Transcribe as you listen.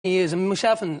years, and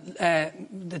myself and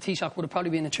the Taoiseach would have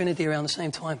probably been in the Trinity around the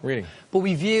same time. Really? But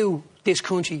we view this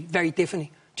country very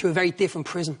differently, through a very different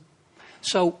prism.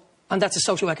 So, and that's a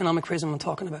socio-economic prism I'm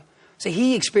talking about. So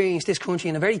he experienced this country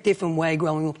in a very different way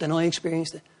growing up than I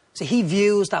experienced it. So he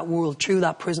views that world through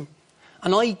that prism.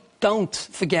 And I don't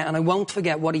forget, and I won't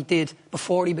forget what he did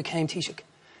before he became Taoiseach.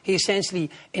 He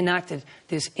essentially enacted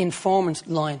this informant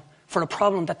line for a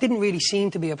problem that didn't really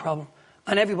seem to be a problem.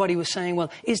 And everybody was saying,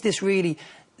 well, is this really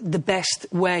the best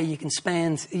way you can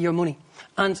spend your money?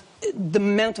 And the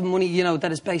amount of money, you know,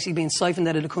 that is basically being siphoned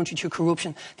out of the country through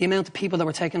corruption, the amount of people that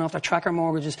were taking off their tracker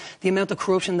mortgages, the amount of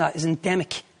corruption that is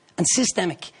endemic and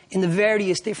systemic in the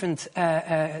various different,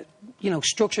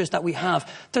 structures that we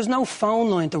have. There's no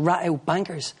phone line to rat out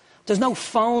bankers. There's no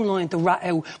phone line to rat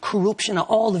out corruption at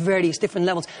all the various different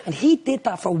levels. And he did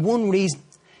that for one reason.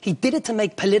 He did it to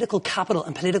make political capital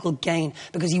and political gain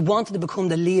because he wanted to become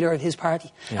the leader of his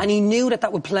party. Yeah. And he knew that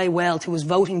that would play well to his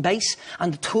voting base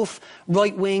and the tough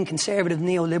right-wing conservative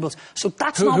neoliberals. So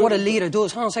that's not what a leader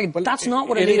does. Hold on a second. Well, that's not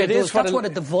what a leader does. That's what a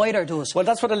divider does. Well,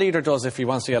 that's what a leader does if he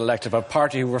wants to get elected, a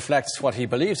party who reflects what he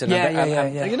believes in.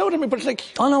 Yeah. You know what I mean? But like,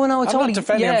 oh, no, it's I'm not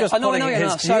defending him, I'm just pulling you're his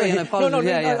not. Sorry, I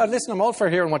apologize. Listen, I'm all for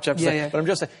hearing what you have to say, but I'm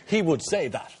just saying, he would say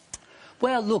that.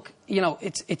 Well, look, you know,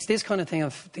 it's this kind of thing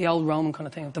of the old Roman kind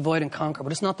of thing of divide and conquer,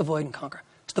 but it's not divide and conquer.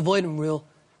 It's divide and rule.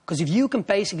 Because if you can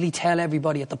basically tell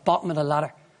everybody at the bottom of the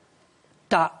ladder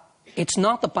that it's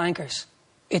not the bankers,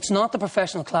 it's not the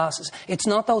professional classes, it's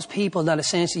not those people that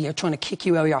essentially are trying to kick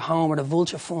you out of your home or the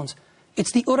vulture funds,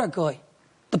 it's the other guy,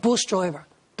 the bus driver,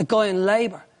 the guy in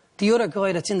labour, the other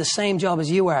guy that's in the same job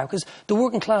as you are, because the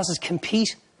working classes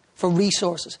compete for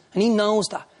resources, and he knows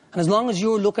that. And as long as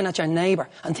you're looking at your neighbour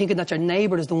and thinking that your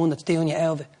neighbour is the one that's doing you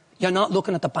out of it, you're not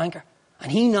looking at the banker.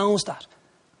 And he knows that.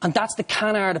 And that's the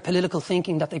canard of political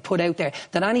thinking that they put out there,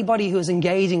 that anybody who is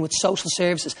engaging with social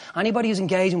services, anybody who's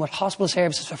engaging with hospital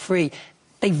services for free,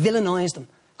 they villainise them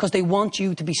because they want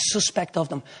you to be suspect of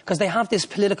them, because they have this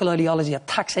political ideology that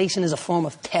taxation is a form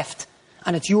of theft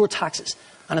and it's your taxes.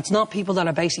 And it's not people that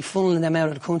are basically funneling them out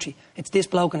of the country. It's this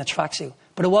bloke in a tracksuit.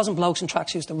 But it wasn't blokes in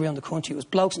tracksuits that ran the country, it was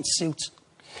blokes in suits.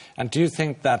 And do you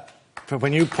think that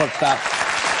when you put that...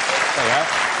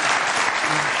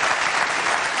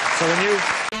 So when you